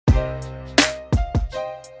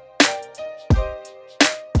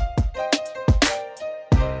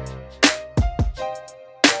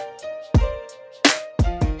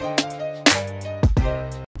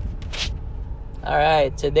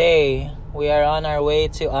right, today we are on our way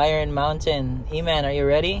to Iron Mountain. E-Man, are you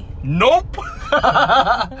ready? Nope.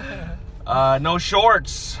 No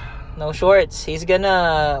shorts. No shorts.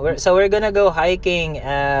 We're gonna go hiking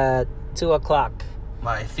at 2:00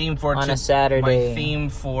 My theme for on a Saturday. My theme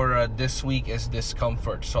for this week is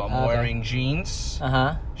discomfort, so I'm wearing jeans.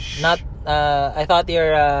 I thought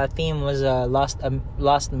your theme was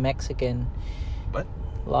lost Mexican. What?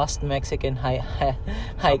 Lost Mexican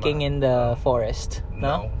hiking in the forest.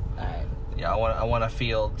 No. Alright. Yeah, I want to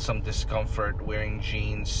feel some discomfort wearing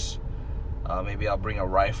jeans. Maybe I'll bring a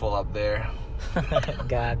rifle up there.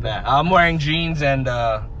 God. I'm wearing jeans and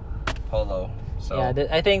polo. So yeah,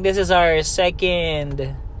 I think this is our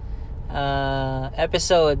second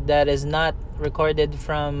episode that is not recorded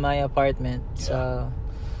from my apartment. Yeah. So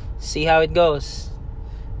see how it goes.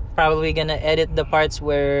 Probably gonna edit the parts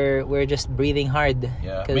where we're just breathing hard.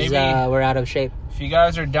 Yeah, because we're out of shape. If you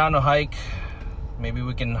guys are down to hike, maybe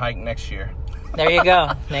we can hike next year. There you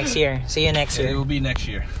go. Next year. See you next year. It will be next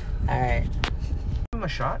year. All right. Give him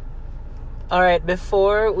a shot. All right.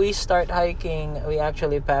 Before we start hiking, we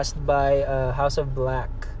actually passed by House of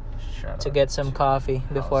Black to get some coffee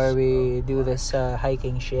before we do this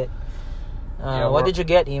hiking shit. What did you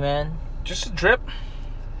get, E-Man? Just a drip.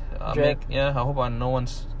 Drip. I hope no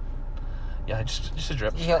one's. Yeah, just a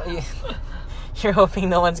drip. You're hoping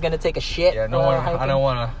no one's gonna take a shit. Yeah, no one. Hiking? I don't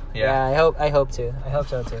wanna. Yeah. I hope so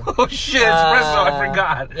too. Oh shit! Espresso. I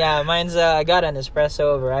forgot. Yeah, mine's. I got an espresso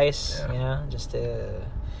over ice. Yeah. Just to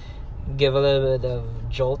give a little bit of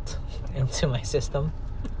jolt into my system.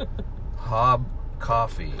 Hob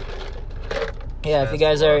coffee. Yeah, if you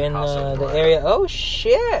guys are in the area. Oh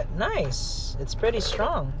shit! Nice. It's pretty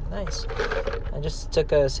strong. Nice. I just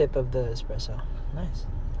took a sip of the espresso. Nice.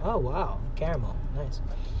 Oh wow, caramel. Nice.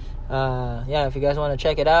 If you guys want to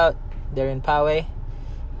check it out, they're in Poway.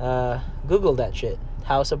 Google that shit.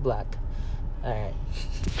 House of Black. Alright.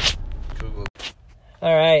 Google.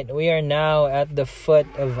 Alright, we are now at the foot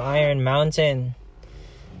of Iron Mountain.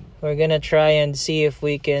 We're gonna try and see if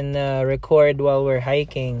we can record while we're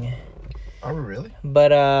hiking. Are we really? But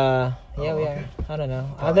we are. I don't know.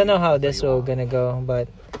 I don't know how this will gonna go, but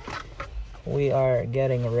we are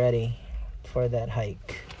getting ready for that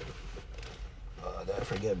hike. Did I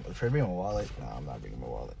forget? Should I bring my wallet? No, I'm not bringing my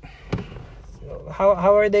wallet. So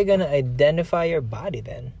how are they gonna identify your body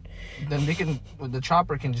then? Then the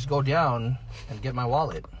chopper can just go down and get my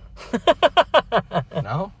wallet.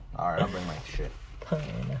 No? Alright, I'll bring my shit.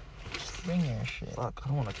 Just bring your shit. Fuck, I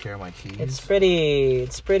don't want to carry my keys. It's pretty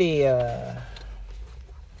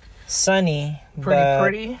sunny.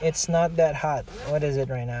 Pretty? It's not that hot. What is it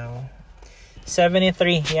right now?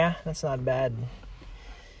 73. Yeah, that's not bad.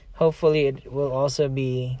 Hopefully it will also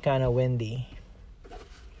be kind of windy.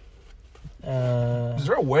 Is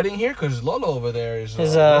there a wedding here? Because Lolo over there is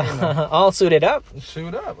all suited up.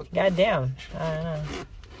 Suited up. God damn. I don't know.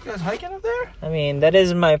 You guys hiking up there? I mean, that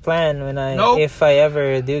is my plan if I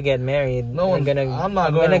ever do get married. I'm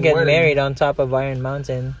gonna get married on top of Iron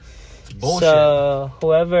Mountain. It's bullshit. So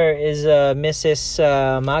whoever is Mrs.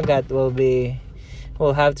 Magat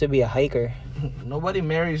will have to be a hiker. Nobody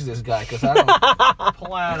marries this guy because I don't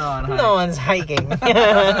plan on hiking. No one's hiking.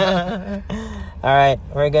 All right,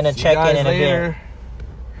 we're gonna check in a bit.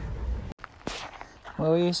 What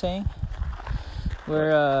were you saying?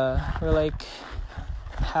 We're like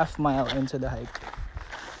half mile into the hike.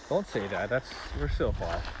 Don't say that. We're still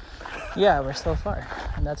far. Yeah, we're still far,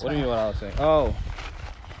 and that's what do you mean? What I was saying? Oh,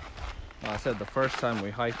 I said the first time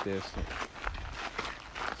we hiked this.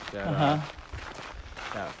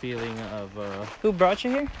 That feeling of who brought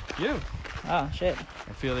you here? You. Oh shit.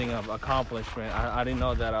 A feeling of accomplishment. I didn't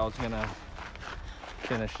know that I was gonna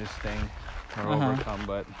finish this thing or overcome,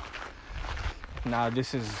 but now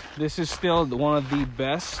this is still one of the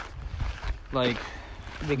best, like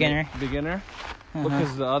beginner.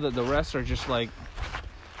 Because the rest are just like,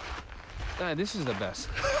 this is the best.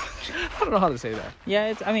 I don't know how to say that. Yeah,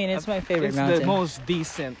 it's my favorite mountain. It's the most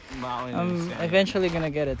decent mountain. I'm eventually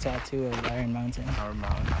gonna get a tattoo of Iron Mountain. Our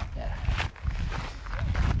mountain. Yeah.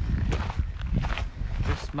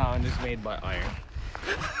 This mountain is made by iron.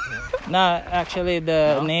 Nah, actually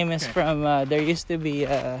the name is from there used to be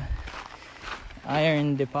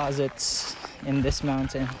iron deposits in this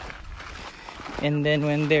mountain. And then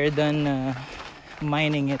when they're done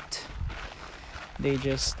mining it, they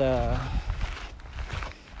just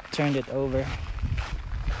turned it over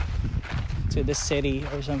to the city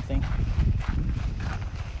or something.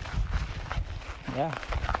 Yeah.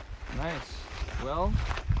 Nice. Well,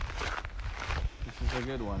 this is a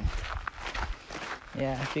good one.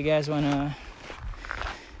 Yeah, if you guys want to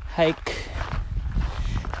hike,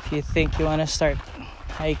 if you think you want to start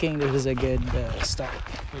hiking, this is a good start.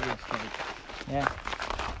 A good start. Yeah.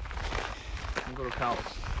 We'll go to cows.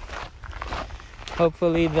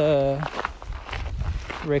 Hopefully the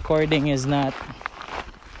recording is not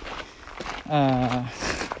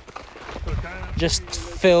just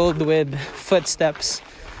filled with footsteps.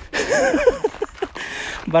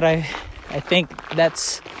 But I think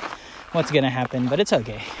that's what's gonna happen, but it's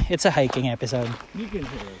okay. It's a hiking episode. You can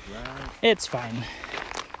hear us, right? It's fine.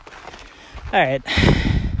 Alright.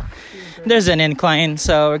 There's an incline,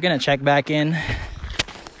 so we're gonna check back in.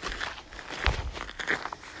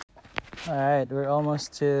 Alright, we're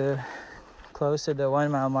almost close to the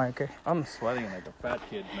 1 mile marker. I'm sweating like a fat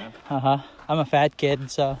kid, man. I'm a fat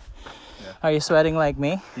kid, so Yeah. Are you sweating like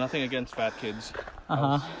me? Nothing against fat kids.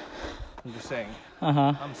 I'm just saying.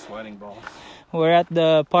 I'm sweating balls. We're at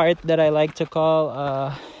the part that I like to call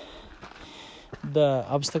the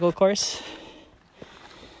obstacle course.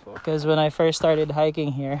 Because when I first started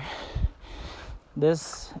hiking here,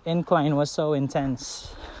 this incline was so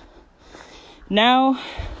intense. Now,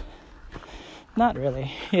 not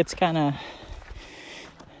really. It's kind of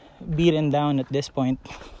beaten down at this point.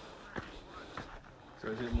 So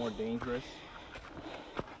is it more dangerous?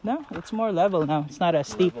 No, it's more level now. It's not as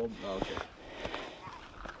steep. Leveled? Oh, okay.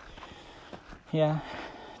 Yeah,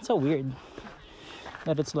 it's so weird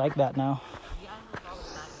that it's like that now.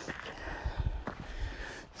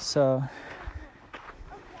 So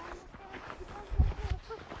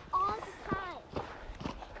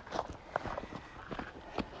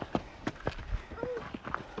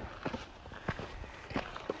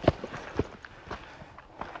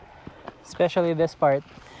especially this part,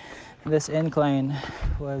 this incline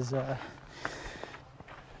was I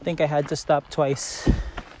think I had to stop twice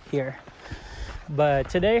here, but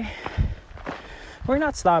today we're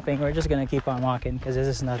not stopping. We're just gonna keep on walking because this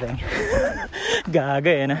is nothing.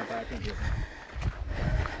 Gaga, you know?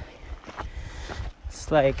 It's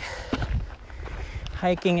like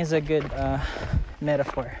hiking is a good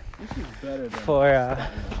metaphor This is better than for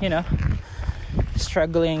you know,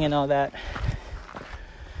 struggling and all that.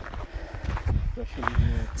 especially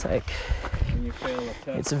It's like when you fail a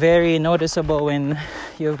test. it's very noticeable when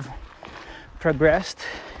you've progressed,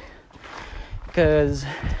 because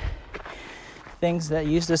things that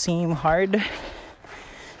used to seem hard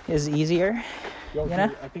is easier. Yo, you know?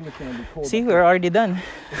 dude, I think it's gonna be cold. See, up we're already done. here.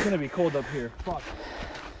 It's gonna be cold up here. Fuck.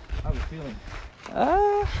 I have a feeling.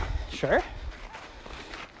 Sure.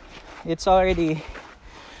 It's already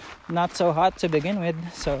not so hot to begin with,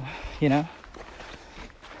 so you know.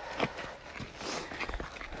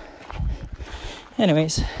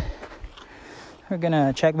 Anyways, we're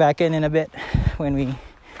gonna check back in a bit when we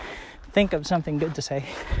think of something good to say.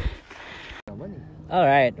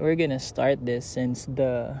 Alright, we're gonna start this since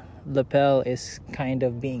the lapel is kind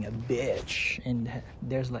of being a bitch and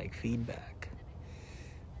there's like feedback.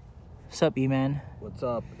 What's up, E-Man? What's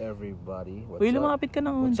up, everybody? Uy, lumapit ka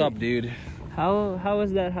ng What's unti. up, dude? How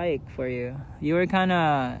was that hike for you? You were kind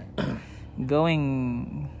of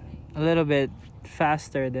going a little bit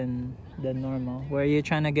faster than normal. Were you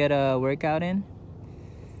trying to get a workout in?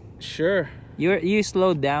 Sure. You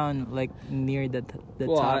slowed down like near the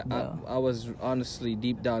top though. I was honestly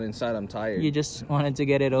deep down inside. I'm tired. You just wanted to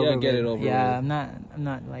get it over. get with. it over Yeah, with. I'm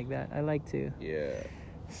not like that. I like to Yeah.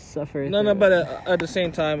 suffer. No, through but at the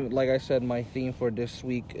same time, like I said, my theme for this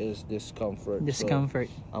week is discomfort. discomfort.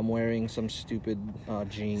 So I'm wearing some stupid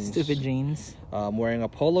jeans. Stupid jeans. I'm wearing a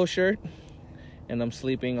polo shirt, and I'm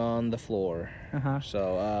sleeping on the floor.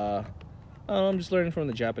 So I'm just learning from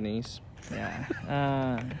the Japanese.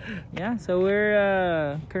 Yeah. Yeah. So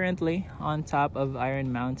we're currently on top of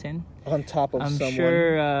Iron Mountain. On top of I'm someone.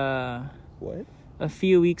 sure. What? A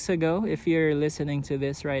few weeks ago, if you're listening to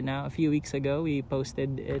this right now, a few weeks ago we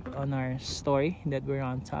posted it on our story that we're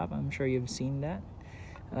on top. I'm sure you've seen that.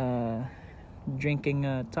 Drinking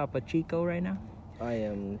a Topo Chico right now. I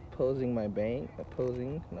am posing my bank.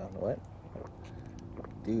 Posing? No, what?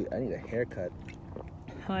 Dude, I need a haircut.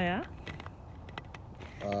 Oh yeah?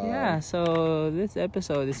 Yeah, so this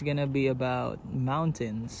episode is gonna be about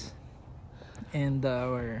mountains and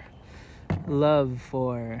our love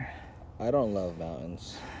for I don't love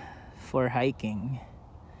mountains. hiking.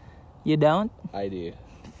 You don't? I do.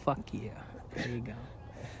 Fuck you. There you go.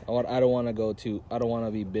 I don't want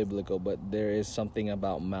to be biblical, but there is something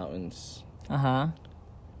about mountains.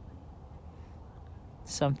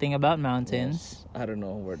 Something about mountains. Yes. I don't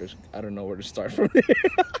know where to start from here.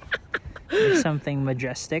 There's something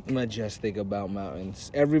majestic. Majestic about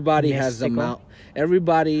mountains. Everybody has a Mystical.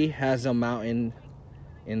 Everybody has a mountain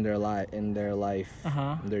in their life, in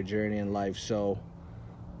their journey in life. So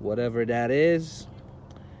whatever that is,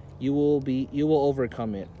 you will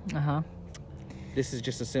overcome it. Uh-huh. This is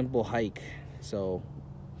just a simple hike. So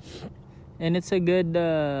And it's a good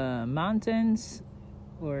mountains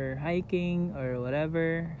or hiking or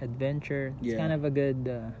whatever adventure. It's Yeah. kind of a good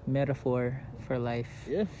metaphor for life.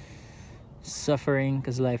 yeah. Suffering,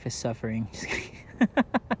 because life is suffering.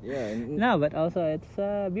 Yeah. And, No, but also it's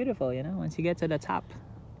beautiful, you know, once you get to the top.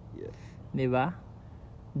 Yeah. Diba?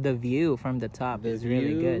 The view from the top is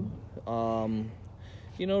really good.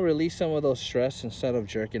 You know, release some of those stress instead of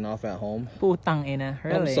jerking off at home. Putang ina,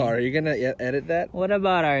 really? I'm sorry, you're gonna edit that? What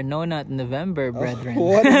about our No Nut November, brethren?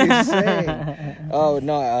 What are you saying? Oh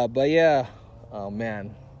no, but yeah. Oh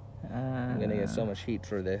man, I'm gonna get so much heat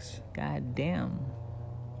for this. God damn.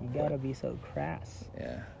 You gotta be so crass.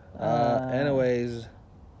 Yeah. Anyways,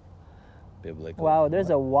 biblical. Wow,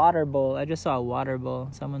 there's a water bowl. I just saw a water bowl.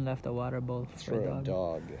 Someone left a water bowl It's for a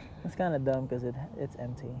dog. It's kind of dumb because it's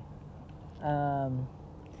empty.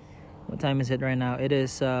 What time is it right now? It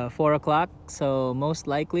is 4 o'clock. So most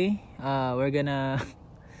likely, we're gonna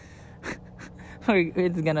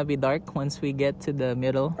it's gonna be dark once we get to the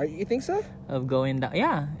middle You think so? of going down.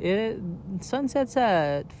 Yeah, sunsets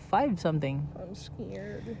at 5 something. I'm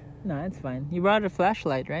scared. No, it's fine. You brought a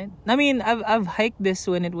flashlight, right? I mean, I've hiked this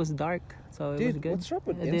when it was dark, so it was Dude, good. what's up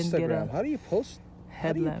with I didn't get Instagram? a How do you post?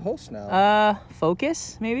 How do you headlamp. post now?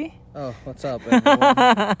 Focus maybe. Oh, what's up,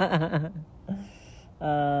 everyone?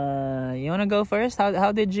 You wanna go first?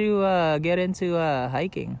 How did you get into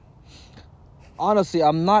hiking? Honestly,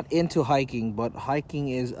 I'm not into hiking, but hiking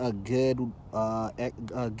is a good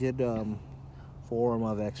form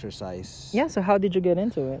of exercise. Yeah. So how did you get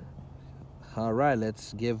into it? All right,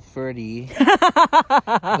 let's give Ferdy the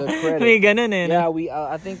credit. May ganun eh. Yeah,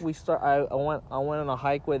 I think we start. I went on a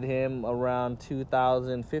hike with him around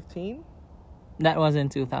 2015. That was in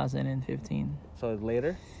 2015. So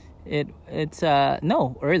later, It's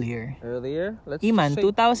no, earlier. earlier. Let's Iman, say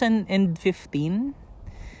 2015.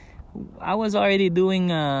 I was already doing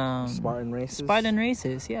Spartan races. Spartan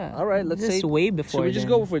races, yeah. All right, let's this is say. way before. Should we just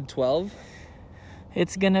then. go for 12?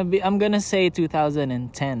 It's gonna be. I'm gonna say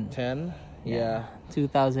 2010. 10? Yeah.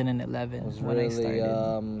 2011 It was when I really. started.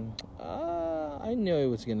 I knew it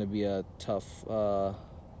was gonna be a tough.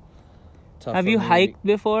 Tough Have for you me. hiked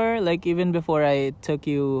before? Like even before I took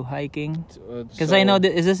you hiking? Because So, I know that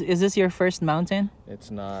is this your first mountain? it's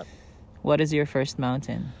not. What is your first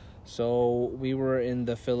mountain? So we were in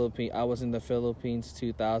the Philippines. I was in the Philippines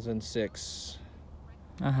 2006.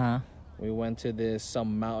 We went to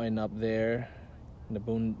some mountain up there, the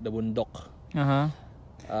bundok.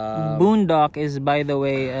 Boondock is, by the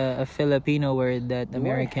way, a Filipino word that Do I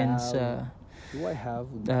Americans Do I have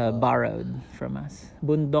borrowed from us.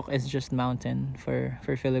 Bundok is just mountain for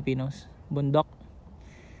Filipinos. Bundok.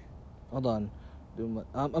 Hold on.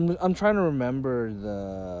 I'm trying to remember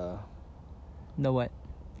The what?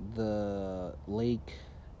 the lake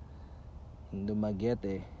in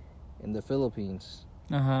Dumaguete in the Philippines.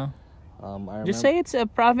 I remember. Just say it's a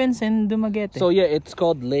province in Dumaguete. So yeah, it's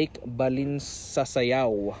called Lake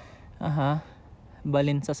Balinsasayao.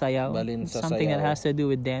 Balinsasayaw. Balinsasayaw. Something that has to do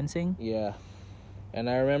with dancing. Yeah. And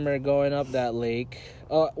I remember going up that lake.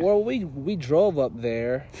 Well, we drove up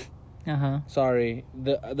there. Sorry.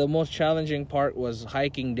 The most challenging part was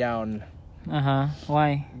hiking down.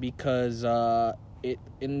 Why? Because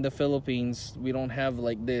in the Philippines we don't have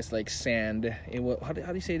like this like sand. How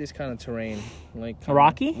do you say this kind of terrain? Like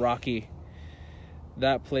Rocky? Rocky.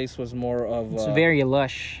 That place was more of. It's very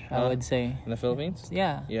lush, I would say. In the Philippines.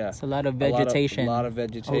 Yeah. Yeah. It's a lot of vegetation. A lot of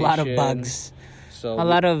vegetation. A lot of bugs. So a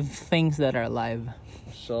lot of things that are alive.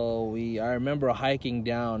 So I remember hiking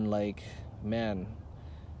down like, man,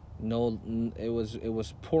 it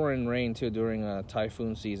was pouring rain too during a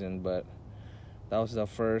typhoon season, but that was the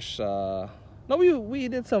first. No, we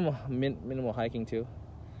did some minimal hiking too.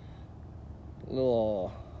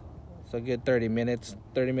 It's a good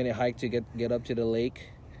 30-minute hike to get up to the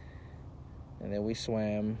lake, and then we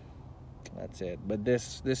swam. That's it. But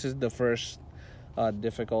this is the first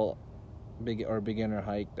difficult beginner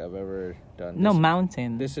hike that I've ever done.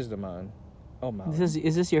 Mountain. This is the mountain. Oh, mountain.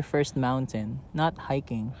 Is this your first mountain? Not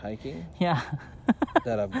hiking. Hiking Yeah.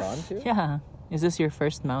 that I've gone to? Yeah. Is this your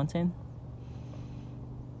first mountain?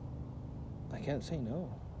 I can't say no.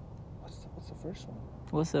 What's the first one?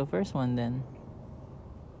 What's the first one then?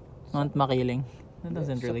 Mount Makiling. That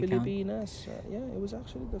doesn't really count. Pilipinas. Yeah, it was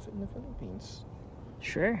actually in the Philippines.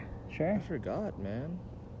 Sure. I forgot, man.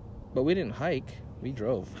 But we didn't hike. We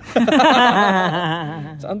drove.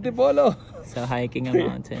 It's Antipolo. So hiking a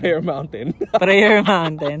mountain. Prayer Mountain. Prayer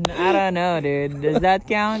Mountain. I don't know, dude. Does that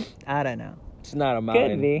count? I don't know. It's not a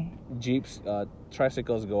mountain. Could be. Jeeps,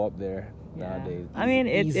 tricycles go up there. nowadays. I mean,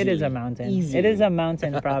 it is a Easily. mountain. Easily. It is a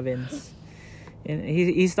mountain province.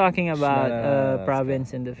 He's talking about not a a-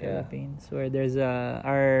 province in the yeah. Philippines where there's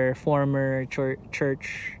our former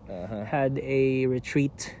church Uh-huh. had a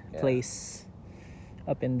retreat Yeah. place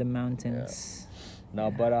up in the mountains. No,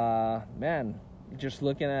 but man, just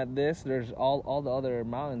looking at this, there's all the other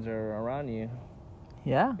mountains are around you.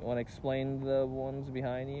 Yeah. You want to explain the ones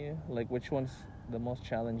behind you? Like which one's the most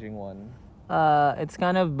challenging one? It's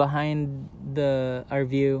kind of behind our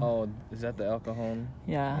view. Oh, is that the El Cajon?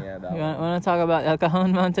 Yeah. Yeah, that You one. want to talk about El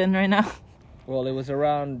Cajon Mountain right now? Well, it was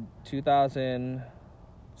around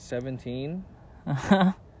 2017,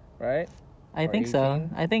 right? I Or think so.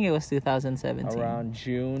 18? I think it was 2017. Around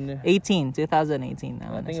June. 2018.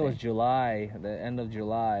 I think it was July, the end of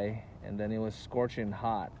July, and then it was scorching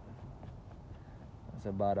hot. It's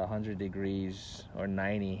about 100 degrees or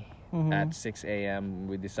 90 Mhm. at 6 a.m.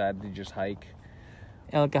 We decided to just hike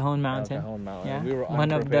El Cajon Mountain. El Cajon Mountain. Yeah. We were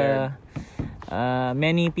One of the unprepared.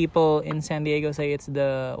 many people in San Diego say it's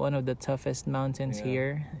one of the toughest mountains Yeah.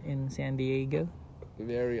 here in San Diego.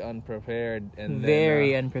 Very unprepared, and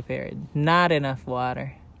Very then, unprepared. Not enough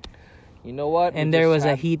water. you know what? And We there just was a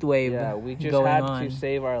had- heat wave Yeah, we just going had on. to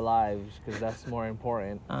save our lives because that's more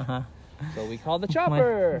important. Uh-huh. So we called the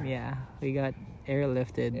chopper. Yeah, we got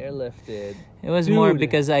airlifted. Airlifted. It was more Dude.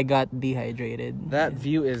 because I got dehydrated. That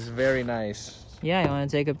view is very nice. Yeah, you want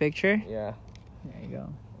to take a picture? Yeah. There you go.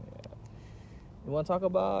 You want to talk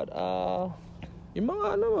about yung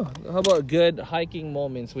mga ano mo? How about good hiking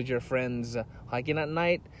moments with your friends hiking at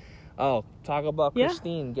night? Oh, talk about Yeah.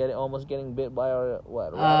 Christine almost getting bit by a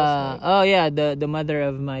rattlesnake. Oh yeah, the mother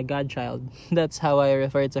of my godchild. That's how I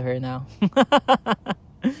refer to her now.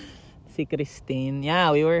 Si Christine.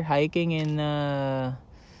 Yeah, we were hiking in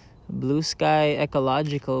Blue Sky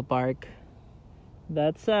Ecological Park.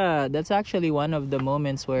 That's actually one of the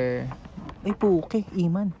moments where ay puke,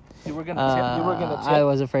 Iman. You were gonna tip. You were gonna tip. I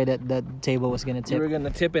was afraid that the table was gonna tip. You were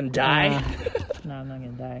gonna tip and die. No, I'm not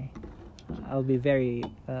gonna die. I'll be very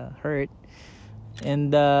hurt.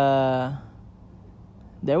 And there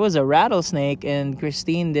was a rattlesnake, and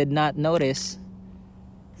Christine did not notice.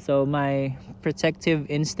 So my protective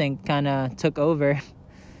instinct kind of took over,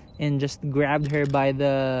 and just grabbed her by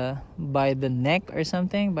the neck or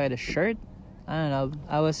something, by the shirt. I don't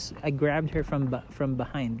know. I grabbed her from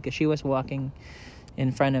behind because she was walking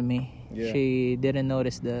in front of me. Yeah. She didn't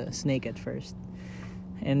notice the snake at first,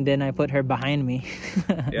 and then I put her behind me.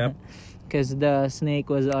 Yep. Because the snake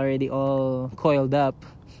was already all coiled up.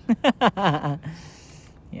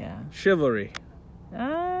 Yeah. Chivalry.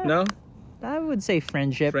 No? I would say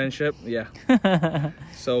friendship. Friendship. Yeah.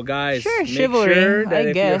 So guys, Sure, make chivalry. sure that I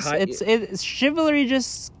if guess you're it's chivalry.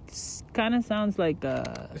 Just kind of sounds like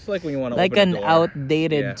it's like when you want to like open an a door.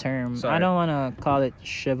 outdated Yeah. term. Sorry. I don't want to call it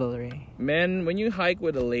chivalry. Men, when you hike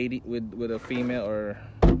with a lady, with a female, or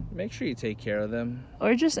make sure you take care of them.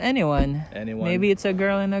 Or just anyone. Anyone. Maybe it's a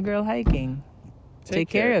girl and a girl hiking. Take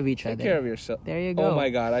care of each Take other. care of yourself. There you go. Oh my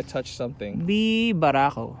God, I touched something. Be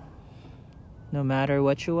barako. No matter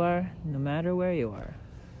what you are, no matter where you are.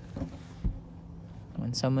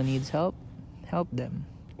 When someone needs help, help them.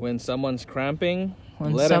 When someone's cramping,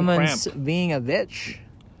 When let 'em someone's cramp. being a bitch,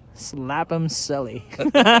 slap them silly.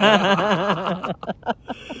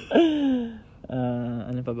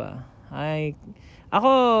 Ano pa ba? I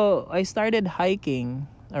started hiking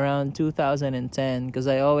around 2010 because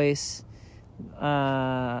I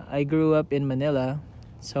grew up in Manila,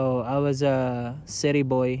 so I was a city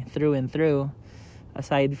boy through and through.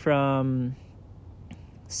 Aside from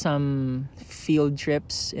some field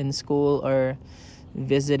trips in school or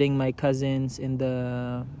visiting my cousins in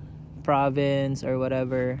the province or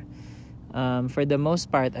whatever, for the most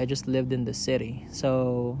part I just lived in the city.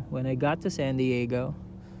 So when I got to San Diego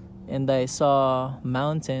and I saw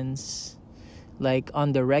mountains like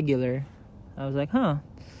on the regular, I was like, I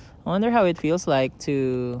wonder how it feels like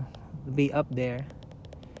to be up there.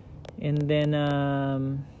 And then I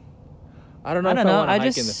don't know I if don't I know, want to I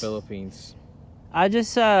hike in the just- Philippines. I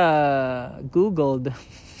just Googled.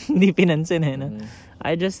 Hindi pinansin eh, no? Mhm.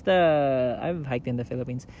 I just I've hiked in the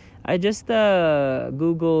Philippines. I just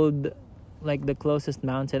Googled like the closest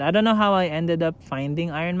mountain. I don't know how I ended up finding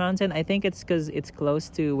Iron Mountain. I think it's because it's close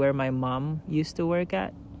to where my mom used to work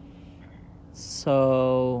at.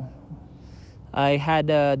 So I had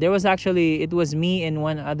it was me and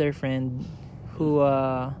one other friend who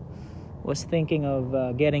was thinking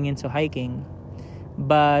of getting into hiking.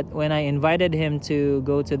 But when I invited him to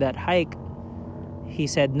go to that hike, he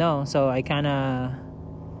said no. So I kind of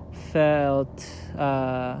felt,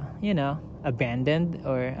 abandoned,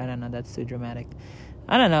 or I don't know. That's too dramatic.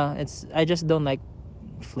 I don't know. I just don't like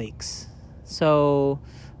flakes. So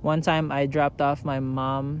one time I dropped off my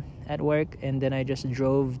mom at work, and then I just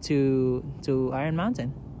drove to Iron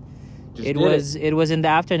Mountain. It was in the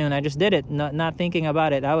afternoon. I just did it, not thinking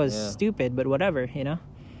about it. I was stupid, but whatever, you know.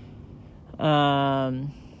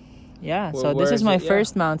 Yeah. So this is my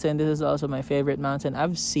first mountain. This is also my favorite mountain.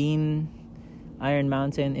 I've seen Iron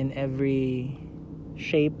Mountain in every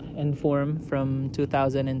shape and form from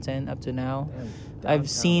 2010 up to now. I've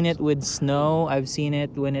seen it with snow. I've seen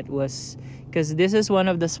it when it was, because this is one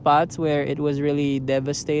of the spots where it was really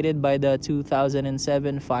devastated by the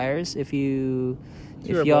 2007 fires. If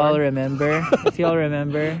y'all remember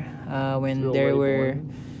when there were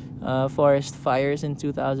forest fires in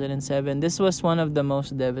 2007. This was one of the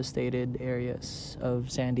most devastated areas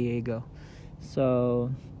of San Diego.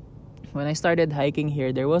 So when I started hiking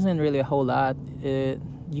here, there wasn't really a whole lot.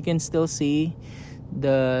 You can still see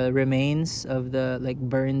the remains of the like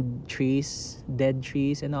burned trees, dead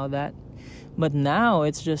trees and all that. But now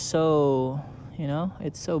it's just so, you know,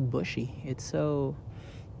 it's so bushy.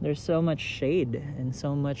 There's so much shade and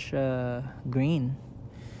so much green.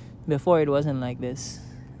 Before it wasn't like this.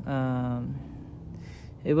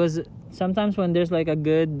 It was sometimes when there's like a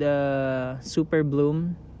good super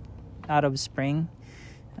bloom out of spring,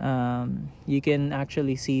 you can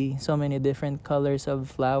actually see so many different colors of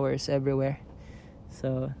flowers everywhere.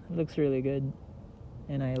 So it looks really good,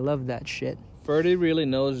 and I love that shit. Ferdy really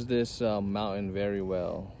knows this mountain very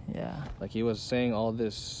well. Yeah. Like he was saying all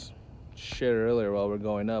this shit earlier while we're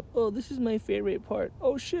going up. Oh, this is my favorite part.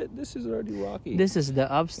 Oh shit, this is already rocky. This is the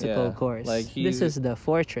obstacle course. Like this is the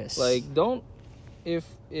fortress. Like don't if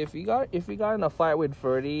you got in a fight with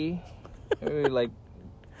Ferdy, maybe like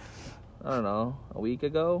I don't know, a week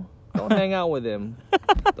ago, don't hang out with him.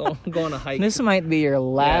 Don't go on a hike. This might be your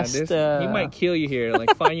last. He might kill you here.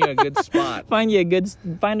 Like find you a good spot. Find a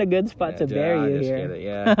good spot to bury you here.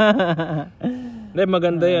 Yeah.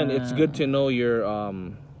 Maganda yan. It's good to know your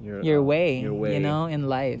way, you know, in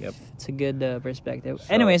life. Yep. It's a good perspective.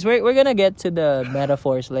 So, anyways, we're gonna get to the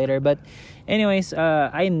metaphors later, but anyways,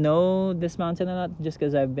 I know this mountain a lot just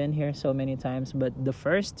because I've been here so many times, but the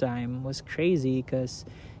first time was crazy because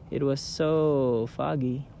it was so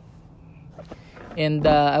foggy. And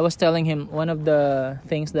I was telling him one of the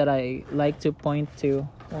things that I like to point to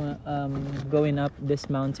going up this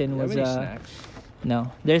mountain was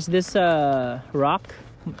no, there's this rock.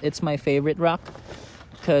 It's my favorite rock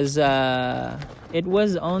because it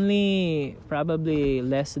was only probably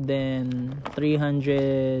less than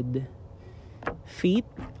 300 feet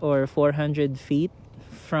or 400 feet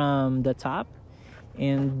from the top.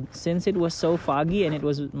 And since it was so foggy and it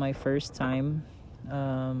was my first time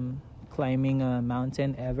climbing a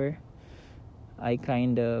mountain ever, I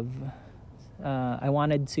kind of I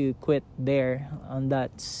wanted to quit there on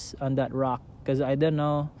that rock because I don't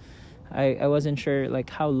know, I wasn't sure like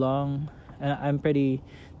how long. I'm pretty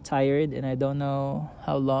tired and I don't know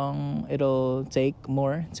how long it'll take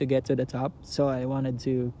more to get to the top, so I wanted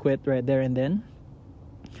to quit right there and then.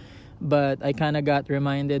 But I kind of got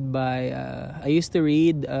reminded by I used to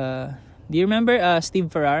read do you remember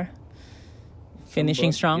Steve Farrar,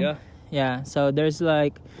 Finishing Strong? Yeah, so there's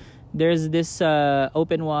this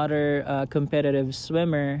open water competitive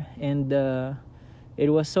swimmer, and it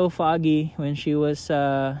was so foggy when she was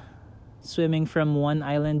swimming from one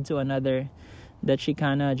island to another that she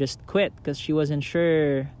kind of just quit because she wasn't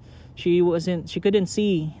sure. She couldn't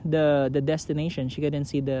see the destination. She couldn't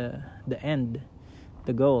see the end,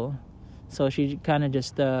 the goal. So she kind of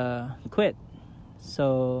just quit.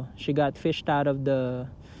 So she got fished out of the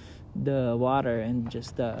water and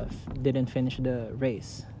just didn't finish the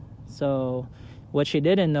race. So what she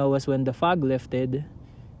didn't know was when the fog lifted,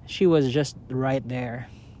 she was just right there.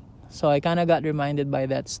 So I kind of got reminded by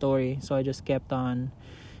that story. So I just kept on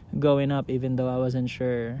going up even though I wasn't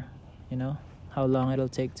sure, you know, how long it'll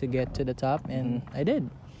take to get to the top, and I did.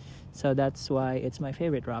 So that's why it's my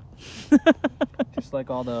favorite rock.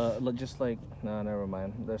 No, never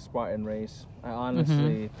mind. The Spartan race. I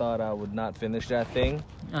honestly thought I would not finish that thing.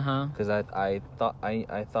 Because I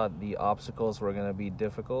thought the obstacles were gonna be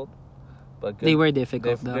difficult, but they were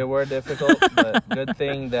difficult. They were difficult, but good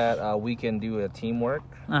thing that we can do a teamwork.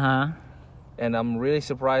 And I'm really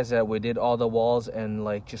surprised that we did all the walls and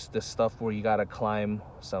like just the stuff where you gotta climb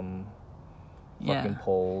some fucking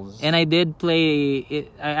poles. And I did play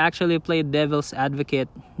it. I actually played devil's advocate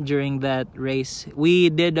during that race. We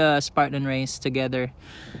did a Spartan race together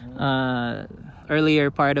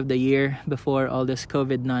earlier part of the year before all this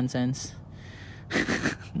COVID nonsense.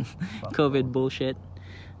 COVID bullshit.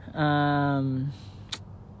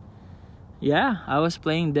 Yeah, I was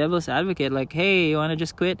playing devil's advocate. Like, hey, you wanna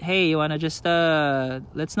just quit? Hey, you wanna just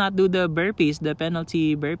let's not do the burpees, the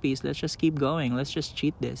penalty burpees. Let's just keep going. Let's just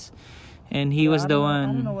cheat this. And he was the one.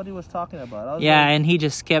 I don't know what he was talking about. I was Yeah, like, and he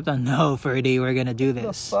just kept on. No, Ferdy, we're gonna do what the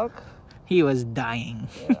this. fuck? He was dying.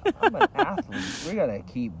 Yeah, I'm an athlete. We're gonna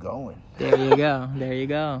keep going. There you go. There you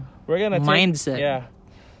go. We're gonna Mindset. Yeah.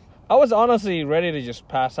 I was honestly ready to just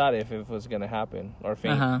pass out if it was gonna happen or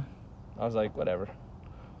faint. I was like, whatever.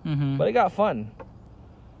 Mm-hmm. But it got fun.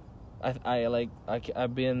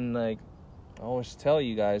 I've been like, I always tell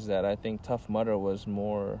you guys that I think Tough Mudder was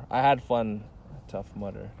more. I had fun. Tough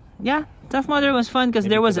Mudder. Yeah, Tough Mudder was fun because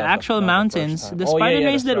Maybe there was 'cause that's actual not the first mountains. time. The Oh, yeah, Spartan yeah,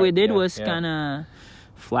 race that's that we right. did Yeah, was yeah. kind of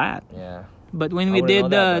flat. Yeah. But when I we wouldn't did know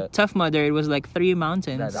that, the but- Tough Mudder, it was like 3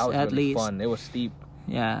 mountains That was at really least. fun. It was steep.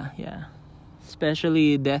 Yeah, yeah.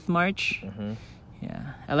 Especially Death March. Mm-hmm.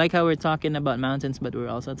 Yeah. I like how we're talking about mountains, but we're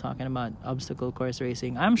also talking about obstacle course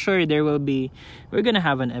racing. I'm sure we're going to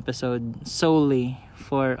have an episode solely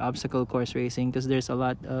for obstacle course racing because there's a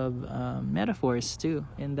lot of metaphors too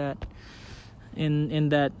in that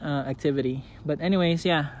activity. But anyways,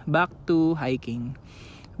 yeah, back to hiking.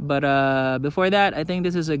 But before that, I think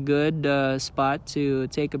this is a good spot to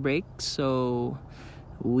take a break. So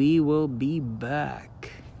we will be back.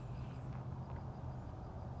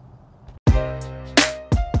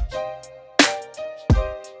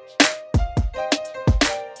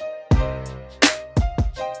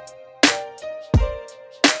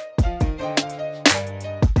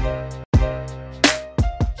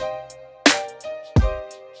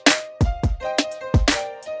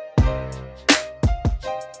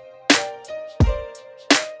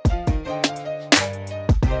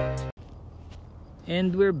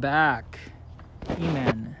 And we're back.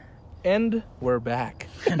 E-man. And we're back.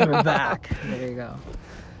 And we're back. There you go.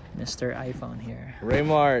 Mr. iPhone here.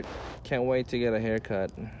 Raymart, can't wait to get a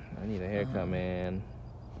haircut. I need a haircut, man.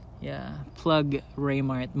 Yeah. Plug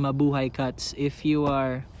Raymart Mabuhay Cuts. If you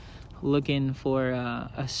are looking for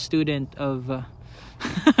a student of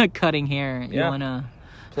cutting hair, you Yeah. want to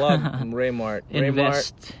Plug Raymart.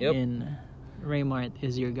 invest Yep. in Raymart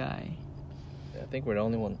is your guy. I think we're the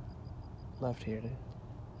only one left here.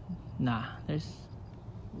 Nah, there's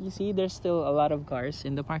still a lot of cars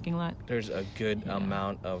in the parking lot. There's a good Yeah.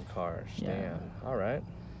 amount of cars. Yeah. Damn. All right.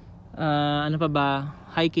 Ano pa ba?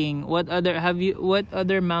 Hiking. What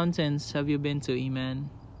other mountains have you been to, E-man?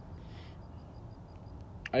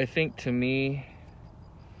 I think to me,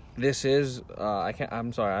 this is.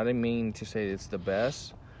 I'm sorry. I didn't mean to say it's the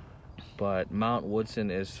best, but Mount Woodson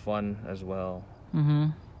is fun as well. Mm-hmm.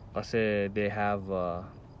 I said they have the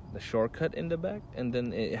shortcut in the back, and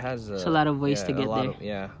then it has It's a lot of ways to get there.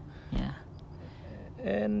 Yeah. Yeah.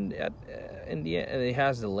 And in the end, it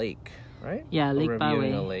has the lake, right? Yeah, Lake We're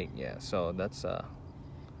reviewing Poway. a lake. Yeah. So that's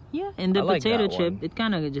Yeah, and the I like potato that chip, one. it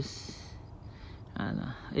kind of just, I don't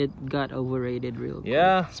know, it got overrated real quick.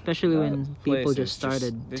 Yeah. Especially when that people place just is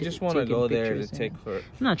started. They just want to taking go there to pictures take and- for.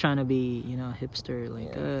 I'm not trying to be, hipster.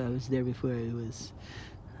 Like, Yeah. I was there before it was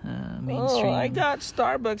mainstream. Oh, I got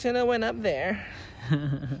Starbucks and I went up there.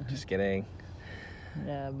 Just kidding.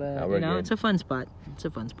 Yeah, but No, we're good. it's a fun spot. It's a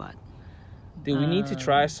fun spot. Dude, we need to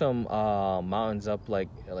try some mountains up like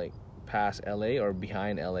past LA or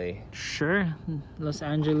behind LA. Sure, Los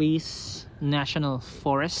Angeles National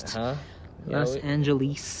Forest. Huh? Los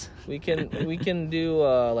Angeles. we can do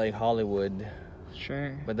like Hollywood,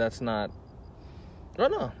 Sure. but that's not. Oh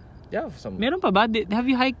no, yeah, some. Meron pa ba? Have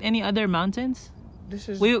you hiked any other mountains? This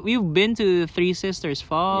is. We've been to Three Sisters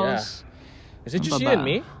Falls. Is it Ano just pa you ba? and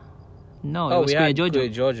me? No, it Oh, was we Kuya had Jojo.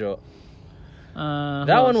 Kuya Jojo. Who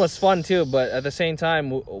That one else? was fun too, but at the same time,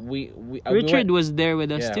 we Richard we went, was there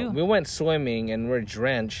with us too. We went swimming and we're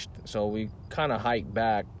drenched, so we kind of hiked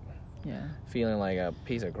back, Yeah, feeling like a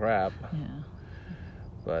piece of crap. yeah.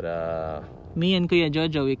 But Me and Kuya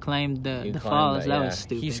Jojo, we climbed you the climbed falls. That was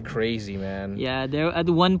stupid. He's crazy, man. Yeah, there at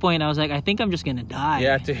one point I was like, I think I'm just gonna die.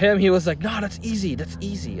 Yeah, to him he was like, "No, that's easy. That's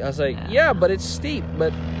easy." I was like, Yeah. "Yeah, but it's steep."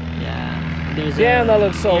 But Yeah. There's Damn, a that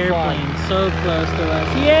looks so fun. airplane so close to us.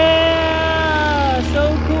 Yeah,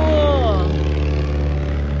 so cool.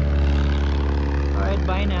 All right,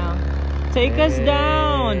 bye now. Take us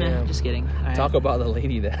down. Damn. Just kidding. All right. talk about the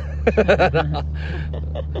lady there. There's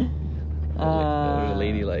a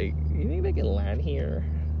lady like, "You think they can land here?"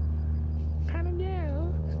 I don't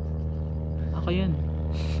know. Ako yun.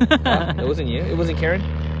 It wasn't you. It wasn't Karen.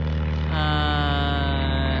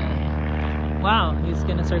 Wow, he's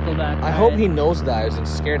gonna circle back. I hope he nosedives and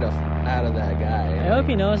scared the out of that guy. I hope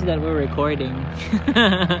he knows that we're recording.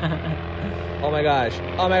 Oh my gosh.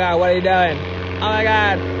 Oh my god, what are you doing? Oh my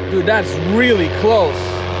god. Dude, that's really close.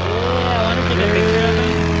 Yeah, I want to take a picture of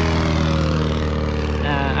him.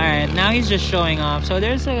 Alright, now he's just showing off. So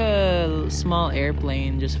there's a small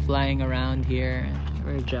airplane just flying around here.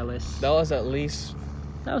 We're jealous. That was at least.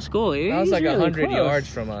 That was cool. That was He's like really 100 close. yards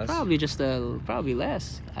from us. Probably just probably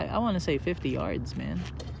less. I want to say 50 yards, man.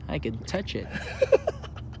 I could touch it.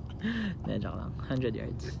 100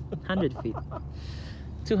 yards. 100 feet.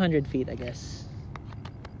 200 feet, I guess.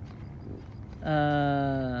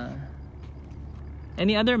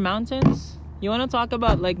 Any other mountains? You want to talk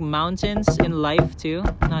about like mountains in life too?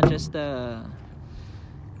 Not just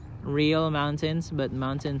real mountains, but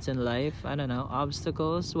mountains in life. I don't know,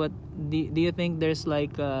 obstacles. What do you think there's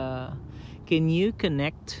like can you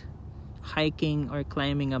connect hiking or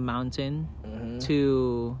climbing a mountain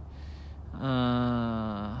to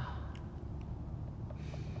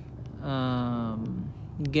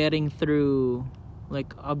getting through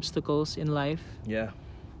like obstacles in life? Yeah.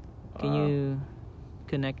 Can you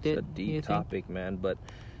connect it? It's a deep topic, man. But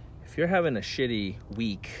if you're having a shitty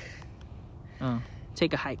week,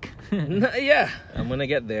 take a hike. yeah, I'm gonna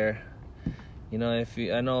get there. You know, I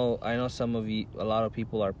know some of you, a lot of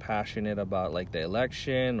people are passionate about like the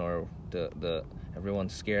election or the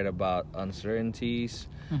everyone's scared about uncertainties,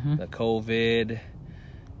 the COVID.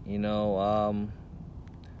 You know,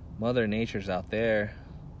 Mother Nature's out there.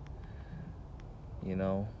 You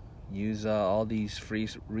know, use all these free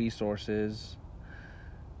resources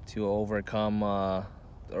to overcome or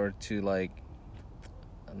to like,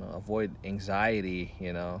 I don't know, avoid anxiety.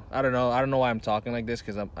 You know, I don't know why I'm talking like this,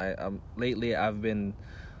 because I'm lately I've been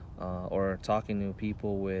or talking to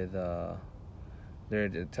people with they're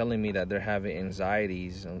telling me that they're having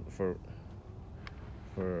anxieties for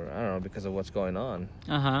I don't know, because of what's going on.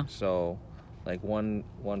 So like one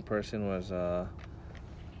person was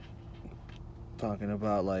talking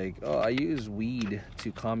about like, oh, I use weed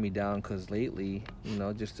to calm me down because lately, you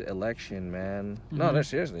know, just the election, man. No,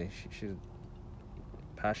 seriously, she's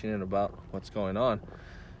passionate about what's going on,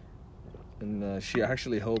 and she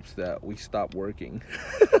actually hopes that we stop working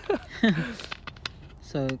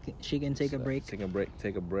so she can take a break. Take a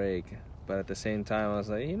break. But at the same time, I was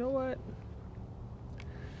like, you know what?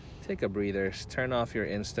 Take a breather. Turn off your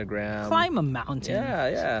Instagram. Climb a mountain.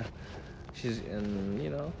 Yeah. And you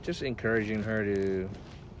know, just encouraging her to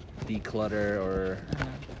declutter or.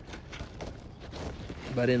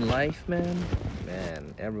 But in life, man,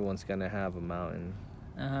 everyone's gonna have a mountain.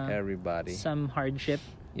 Everybody. Some hardship.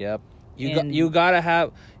 Yep. You gotta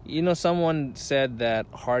have. You know, someone said that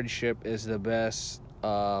hardship is the best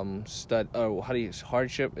hardship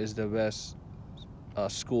is the best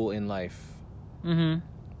school in life.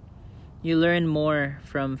 You learn more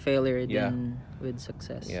from failure than with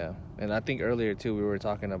success. Yeah, and I think earlier too we were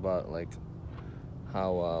talking about like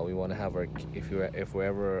how we want to have if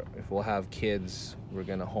we'll have kids, we're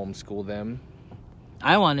gonna homeschool them.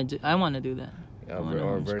 I want to do that.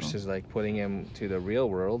 Or versus like putting them to the real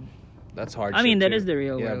world. That's hard. I mean, that is the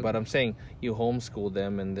real world. Yeah, but I'm saying you homeschool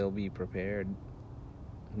them and they'll be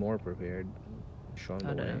more prepared. Show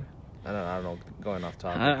them the way. I don't know. Going off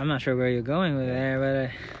topic. I'm not sure where you're going with there, but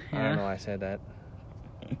I don't know why I said that.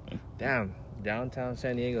 Damn, downtown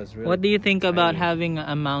San Diego is really. What do you think about having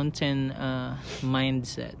a mountain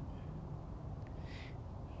mindset?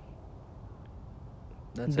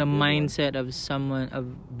 That's the mindset of someone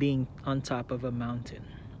of being on top of a mountain.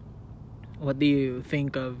 What do you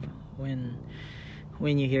think of when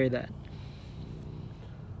you hear that?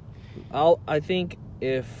 I think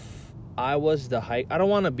if I was the hike, I don't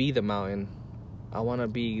want to be the mountain. I want to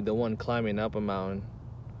be the one climbing up a mountain.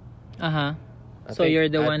 So you're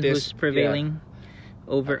the one who's prevailing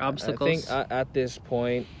over obstacles. I think at this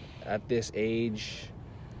point, at this age,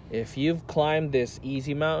 if you've climbed this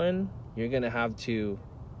easy mountain, you're gonna have to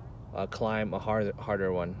climb a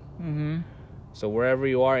harder one. So wherever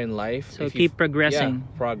you are in life, so keep progressing.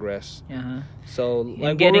 Progress. So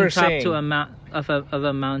like getting what top saying, to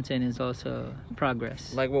a mountain is also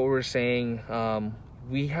progress. Like what we're saying,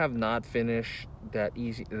 we have not finished that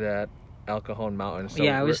El Cajon mountain.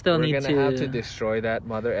 So we still need to have to destroy that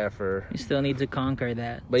mother effer. We still need to conquer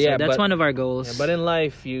that. But that's one of our goals. Yeah, but in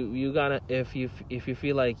life, you gotta if you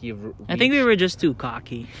feel like I think we were just too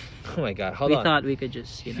cocky. Oh my God! Hold on. We thought we could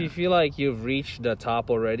just. If you feel like you've reached the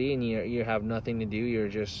top already and you have nothing to do, you're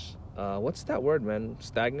just what's that word, man?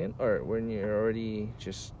 Stagnant, or when you're already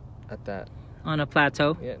just at that. On a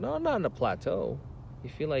plateau. Yeah, no, not on a plateau.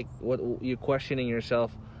 You feel like you're questioning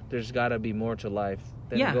yourself. There's got to be more to life.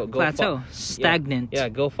 Then go plateau, stagnant. Yeah,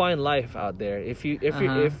 go find life out there. If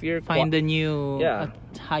you're find a new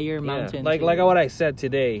higher mountain. Like what I said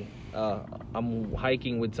today. I'm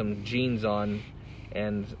hiking with some jeans on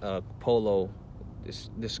and polo this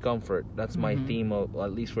discomfort. That's my Mhm. theme of,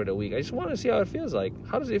 at least for the week. I just want to see how it feels like.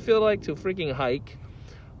 How does it feel like to freaking hike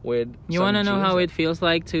with? You want to know how it feels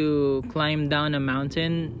like to climb down a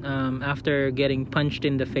mountain after getting punched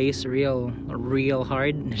in the face real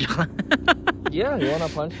hard? Yeah, you want to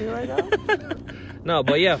punch me right now? No,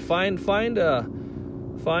 but yeah, find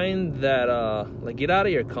that like get out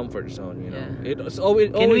of your comfort zone. You know, Yeah. it's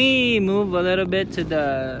always. Can we move a little bit to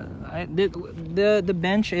the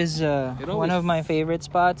bench is one of my favorite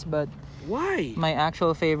spots, but Why? my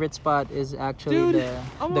actual favorite spot is actually Dude, the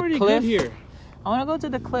I'm the already cliff. good here. I want to go to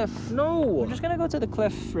the cliff. No. We're just gonna go to the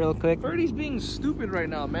cliff real quick. Birdie's being stupid right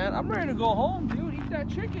now, man. I'm ready to go home, dude. Eat that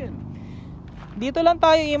chicken. Dito lang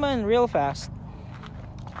tayo, Iman, real fast.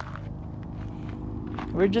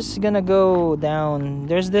 We're just gonna go down.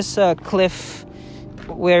 There's this cliff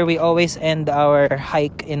where we always end our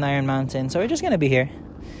hike in Iron Mountain. So we're just gonna be here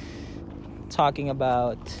talking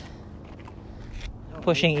about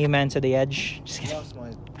pushing Iman to the edge. Just kidding. Lost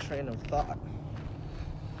my train of thought.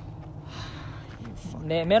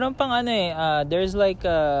 Meron pang there's like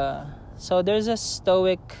so there's a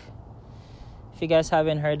Stoic. If you guys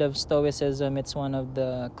haven't heard of Stoicism, it's one of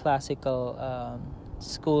the classical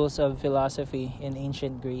schools of philosophy in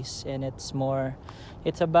ancient Greece, and it's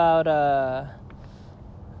about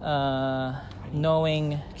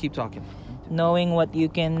knowing Keep talking. what you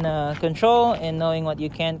can control and knowing what you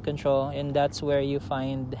can't control, and that's where you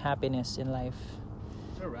find happiness in life.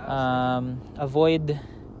 Avoid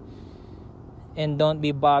and don't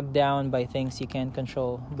be bogged down by things you can't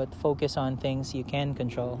control, but focus on things you can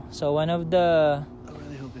control. So one of the I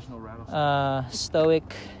really hope there's no rattlesnake.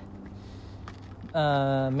 Stoic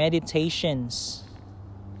meditations,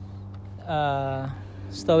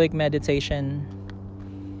 Stoic meditation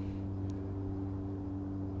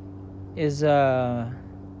is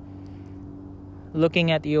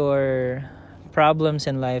looking at your problems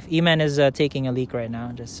in life. Iman is taking a leak right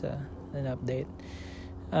now, just an update.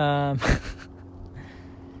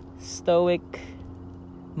 Stoic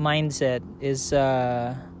mindset is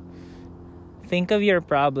think of your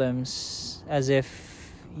problems as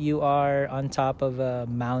if you are on top of a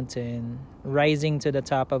mountain, rising to the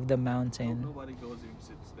top of the mountain. Nobody goes and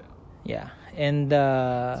sits down. Yeah, and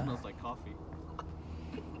It smells like coffee.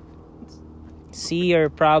 see your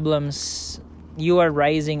problems. You are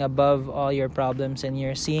rising above all your problems, and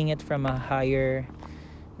you're seeing it from a higher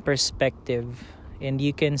perspective, and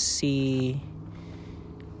you can see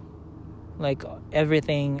like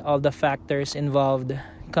everything, all the factors involved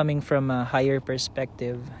coming from a higher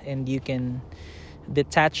perspective, and you can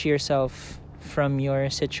detach yourself from your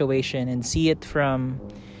situation and see it from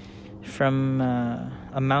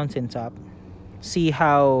a mountaintop. See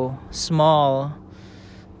how small,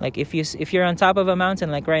 like if you're on top of a mountain,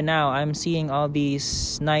 like right now I'm seeing all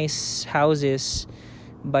these nice houses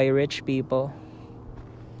by rich people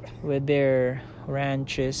with their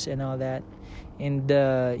ranches and all that, and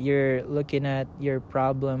you're looking at your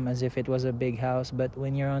problem as if it was a big house, but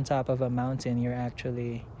when you're on top of a mountain, you're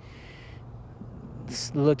actually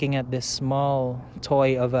looking at this small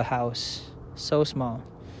toy of a house, so small.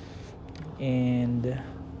 And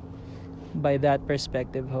by that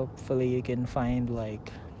perspective, hopefully you can find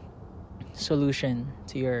like solution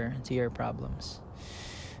to your problems.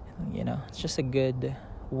 You know, it's just a good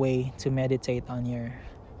way to meditate on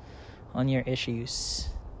your issues.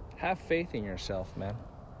 Have faith in yourself, man.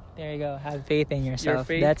 There you go. Have faith in yourself.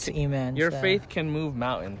 faith That's can- Iman. Your faith can move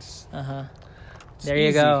mountains. It's There you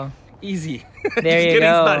easy. go. Easy. There Just you kidding,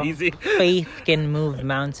 go. It's not easy. Faith can move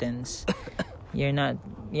mountains. You're not,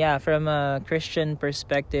 from a Christian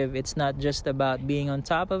perspective, it's not just about being on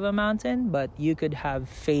top of a mountain, but you could have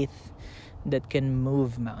faith that can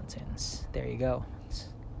move mountains. There you go.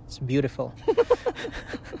 It's beautiful.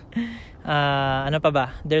 Ano pa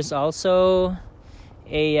ba? There's also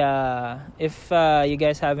if you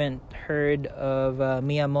guys haven't heard of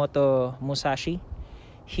Miyamoto Musashi,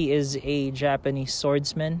 he is a Japanese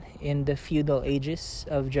swordsman in the feudal ages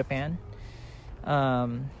of Japan.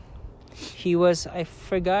 He was, I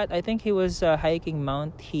forgot, I think he was hiking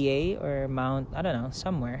Mount Hiei or Mount, I don't know,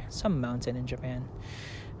 somewhere, some mountain in Japan,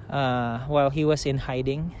 while he was in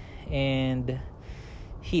hiding. And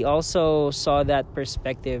he also saw that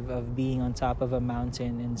perspective of being on top of a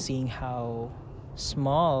mountain and seeing how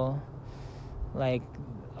small like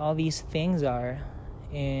all these things are.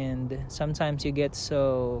 And sometimes you get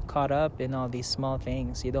so caught up in all these small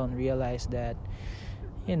things, you don't realize that,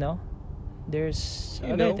 there's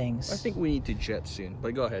other things. I think we need to jet soon,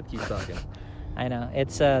 but go ahead, keep talking. I know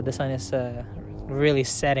it's the sun is really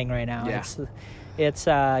setting right now. Yeah. It's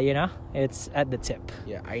it's at the tip.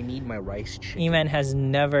 Yeah, I need my rice chicken. Iman has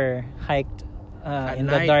never hiked in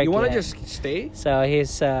night, the dark. you want to yeah. just stay? So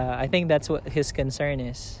he's. I think that's what his concern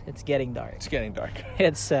is. It's getting dark. It's getting dark.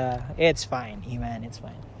 It's fine, E-Man. It's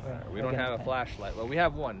fine. We We're don't gonna have a be fine. flashlight, but we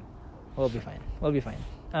have one. We'll be fine. We'll be fine.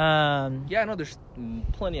 Yeah, I know there's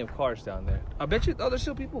plenty of cars down there. I bet you. Oh, there's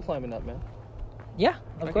still people climbing up, man. Yeah, I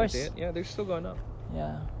of can course. see it. Yeah, they're still going up.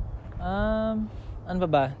 Yeah. Ano pa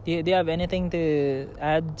ba? Do you have anything to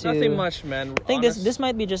add to? Nothing much, man. I think this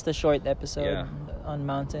might be just a short episode Yeah. on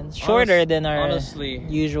mountains. Shorter than our honestly,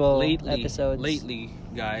 usual episodes. Lately,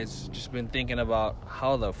 guys, just been thinking about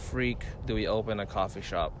how the freak do we open a coffee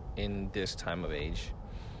shop in this time of age?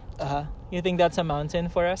 You think that's a mountain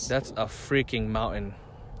for us? That's a freaking mountain.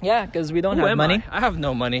 Yeah, because we don't Who have am money. I have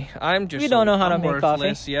no money. I'm just. We don't know how to I'm make coffee.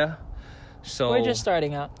 worthless, yeah. So We're just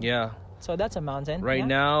starting out. Yeah. So that's a mountain. Right yeah.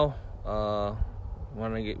 now,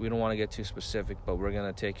 we don't want to get too specific, but we're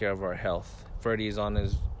gonna take care of our health. Freddie's on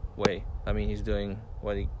his way. I mean, he's doing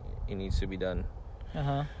what he needs to be done.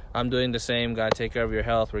 I'm doing the same. Gotta take care of your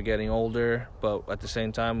health. We're getting older, but at the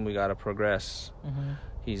same time, we gotta progress.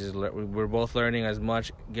 We're both learning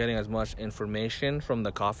getting as much information from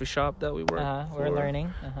the coffee shop that we work. We're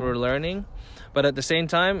learning. We're learning, but at the same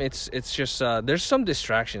time, it's just there's some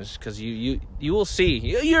distractions because you will see.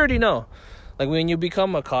 You already know, like when you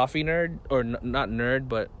become a coffee nerd or not nerd,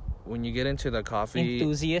 but when you get into the coffee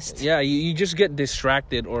enthusiast. Yeah, you just get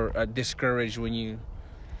distracted or discouraged when you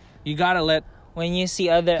gotta let. When you see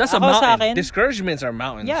other, That's a ako sa mountain. akin, Discouragements are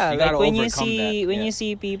mountains. yeah, you like gotta when you overcome see that. you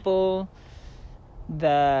see people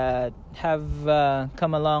that have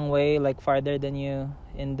come a long way, like farther than you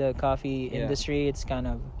in the coffee industry, it's kind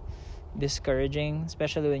of discouraging,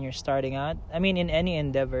 especially when you're starting out. I mean, in any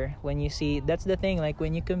endeavor, when you see, that's the thing, like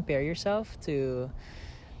when you compare yourself to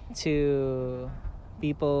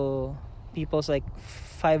people's like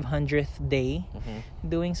 500th day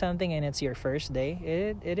doing something and it's your first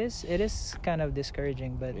day, it is kind of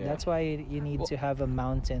discouraging, but that's why you need to have a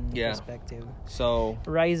mountain perspective. So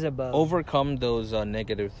Rise above. overcome those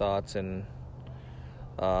negative thoughts and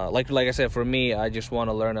like I said, for me, I just want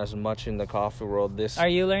to learn as much in the coffee world. Are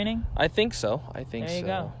you learning? I think so. There you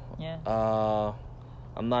go. Yeah.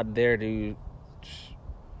 I'm not there to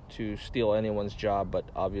steal anyone's job, but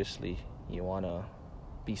obviously you want to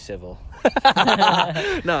be civil.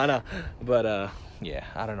 No, but yeah,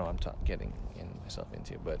 I don't know what I'm getting myself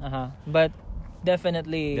into, but but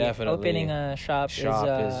definitely opening a shop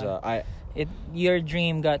is your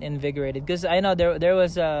dream got invigorated, because I know there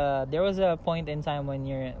was a point in time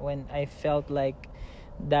when I felt like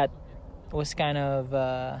that was kind of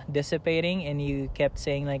dissipating, and you kept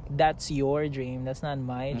saying like, that's your dream, that's not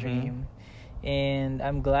my dream. And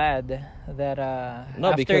I'm glad that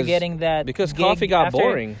after getting that because gig, coffee got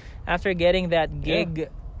boring. After getting that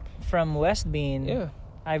gig from West Bean,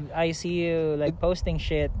 I see you like posting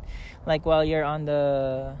shit like while you're on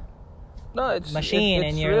the machine,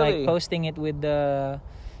 and you're really, like posting it with the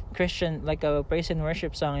Christian, like a praise and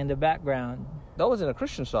worship song in the background. That wasn't a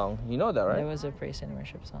Christian song, you know that, right? There was a praise and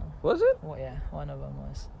worship song. Was it? Well, yeah, one of them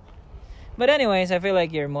was. But anyways, I feel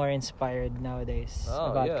like you're more inspired nowadays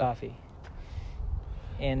about coffee.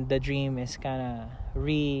 And the dream is kind of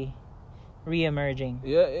re-emerging.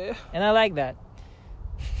 Yeah. And I like that.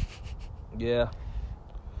 Yeah.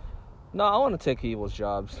 No, I want to take people's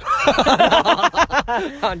jobs.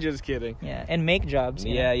 I'm just kidding. Yeah, and make jobs.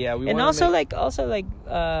 You know? Yeah. And also like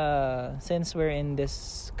since we're in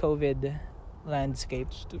this COVID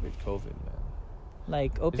landscape. Stupid COVID, man.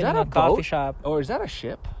 Like opening a coffee shop. Or is that a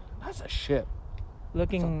ship? That's a ship.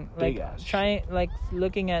 Looking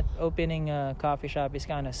looking at opening a coffee shop is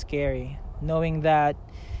kind of scary, knowing that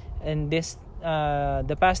in this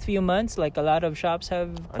the past few months, like a lot of shops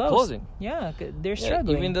have closed. Closing. Yeah, they're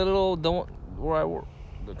struggling. Even the where I work,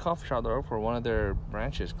 the coffee shop that I work for, one of their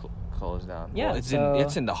branches closed down. Yeah, well,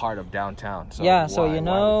 it's in the heart of downtown. So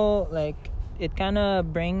like it kind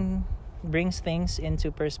of brings things into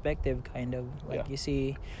perspective, kind of like you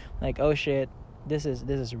see, like, oh shit, this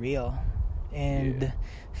is real. And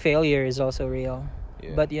failure is also real,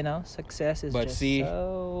 but success is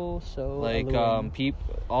so like alluring.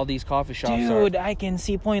 all these coffee shops I can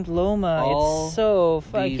see Point Loma. It's so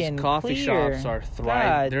fucking these coffee clear. shops are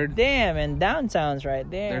thriving. Damn, and downtown's right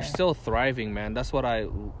there. They're still thriving, man. That's what I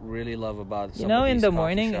really love about some in these the coffee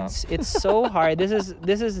morning shops. it's so hard.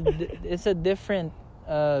 It's a different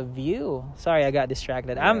view. Sorry, I got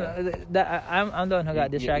distracted. I'm the one who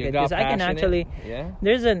got distracted, because I can actually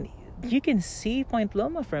you can see Point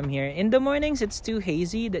Loma from here. In the mornings, it's too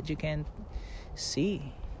hazy that you can't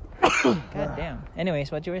see. God damn.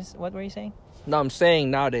 Anyways, what were you saying? No, I'm saying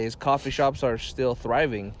nowadays coffee shops are still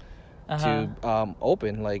thriving to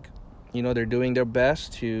open. Like, they're doing their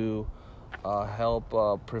best to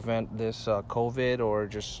help prevent this COVID, or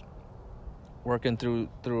just working through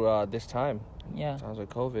this time. Yeah. Sounds like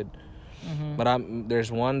COVID. Mm-hmm. But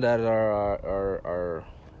there's one that are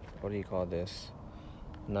what do you call this?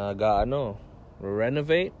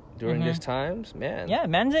 Renovate during these times, man. Yeah,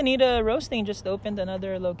 Manzanita Roasting just opened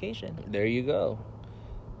another location. There you go.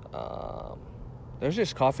 There's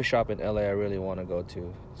this coffee shop in LA I really want to go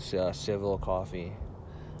to. Civil Coffee.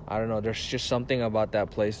 I don't know. There's just something about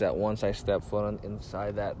that place that once I step foot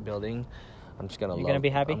inside that building, I'm just gonna. You're gonna be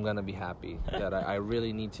happy. I'm gonna be happy that I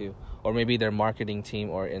really need to. Or maybe their marketing team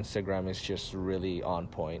or Instagram is just really on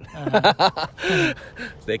point.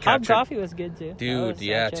 They Hot coffee was good too. Dude,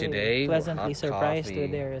 today pleasantly hot surprised coffee.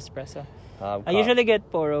 with their espresso. I usually get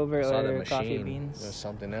pour over saw the or machine. coffee beans. There's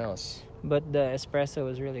something else. But the espresso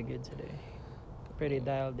was really good today. Pretty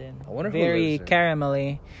dialed in. I wonder who very lives there.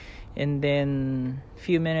 caramelly, and then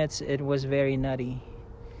few minutes it was very nutty,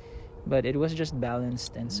 but it was just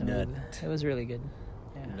balanced and smooth. Nut. It was really good.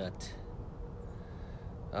 Yeah. Nut.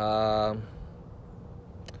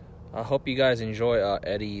 I hope you guys enjoy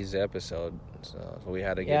Eddie's episode. So we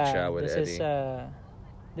had a good chat with Eddie.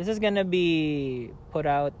 This is gonna be put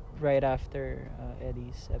out right after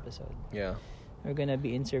Eddie's episode. Yeah. We're gonna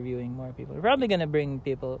be interviewing more people. We're probably gonna bring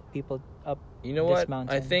people up. You know this what?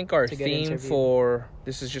 mountain I think our to get theme interviewed. for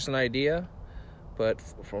this is just an idea, but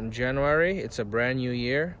from January, it's a brand new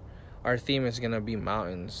year. Our theme is gonna be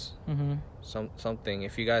mountains. Mm-hmm. Something.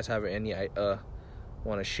 If you guys have any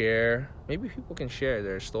want to share, maybe people can share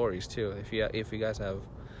their stories too. If you guys have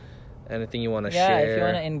anything you want to share, if you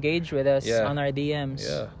want to engage with us on our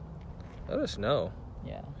DMs, let us know.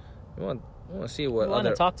 Yeah, We want to see what we want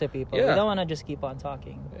to talk to people. Yeah. We don't want to just keep on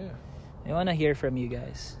talking. Yeah. We want to hear from you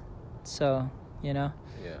guys. So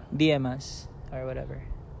DM us or whatever.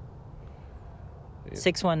 Yeah.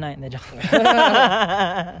 619 the job.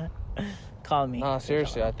 Call me. No,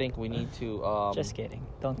 seriously, I think we need to. Just kidding.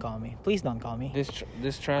 Don't call me. Please don't call me.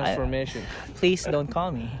 This transformation. Please don't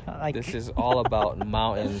call me. This is all about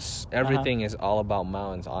mountains. Everything is all about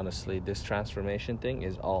mountains. Honestly, this transformation thing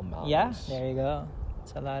is all mountains. Yeah, there you go.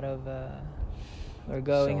 It's a lot of. We're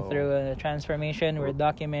going through a transformation. We're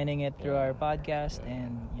documenting it through our podcast,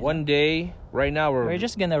 and one day, right now, we're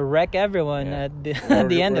just gonna wreck everyone at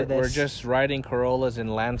the end of this. We're just riding Corollas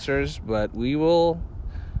and Lancers, but we're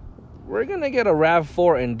gonna get a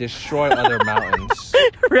RAV4 and destroy other mountains.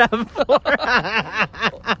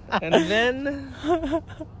 RAV4. And then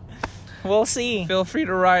we'll see. Feel free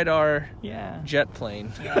to ride our jet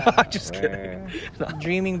plane. Yeah, just kidding.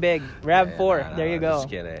 Dreaming big. RAV4. There you go. Just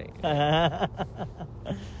kidding.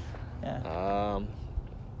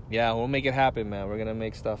 Yeah. We'll make it happen, man. We're gonna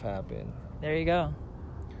make stuff happen. There you go.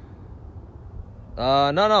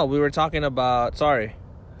 No. We were talking about. Sorry.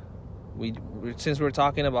 Since we're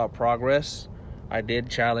talking about progress, I did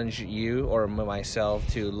challenge you or myself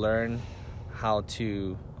to learn how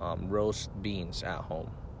to roast beans at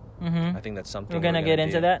home. Mm-hmm. I think that's something we're gonna get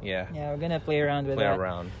into do. that. Yeah, we're gonna play around with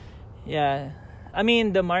that. Yeah, I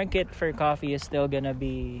mean the market for coffee is still gonna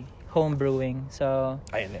be home brewing. So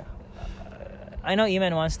I know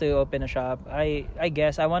Eman wants to open a shop. I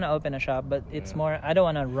guess I want to open a shop, but it's more. I don't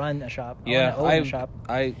want to run a shop. I want to open a shop.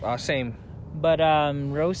 Same. But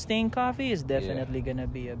roasting coffee is definitely gonna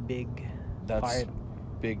be a big part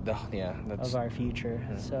of our future.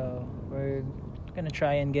 Mm-hmm. So we're gonna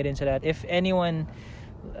try and get into that. If anyone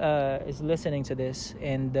is listening to this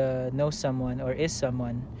and knows someone or is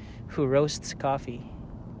someone who roasts coffee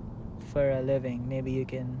for a living, maybe you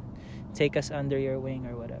can take us under your wing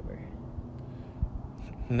or whatever.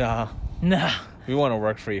 Nah. We want to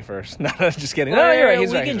work for you first. No, just kidding. No, you're right. We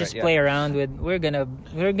can just play around with. We're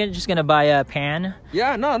just gonna buy a pan.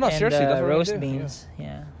 Yeah, no, seriously, that's what roast beans.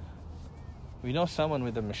 Yeah. We know someone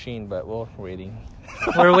with a machine, but we're waiting.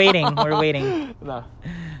 We're waiting. No.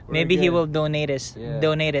 Maybe he will donate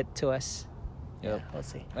it to us. Yep. Yeah, we'll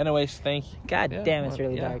see. Anyways, thank you. God damn, it's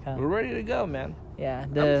really dark, huh? We're ready to go, man. Yeah.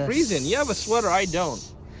 I'm freezing. You have a sweater, I don't.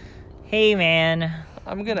 Hey, man.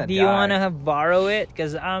 I'm gonna. Do you want to borrow it?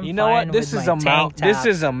 Because I'm. You know what? This is a mountain. This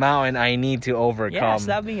is a mountain I need to overcome. Yeah,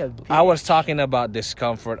 stop being a bitch. I was talking about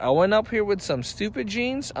discomfort. I went up here with some stupid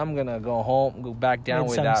jeans. I'm gonna go home, go back down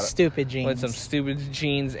without some stupid jeans. With some stupid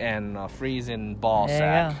jeans and a freezing ball sack.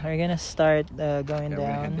 Yeah, we're gonna start going down. We're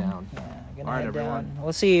gonna head down. Yeah, we're All right, head everyone. down.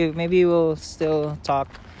 We'll see. Maybe we'll still talk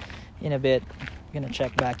in a bit. We're gonna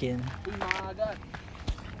check back in. Can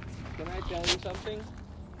I tell you something?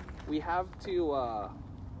 We have to.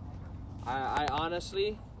 I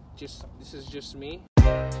honestly, this is just me.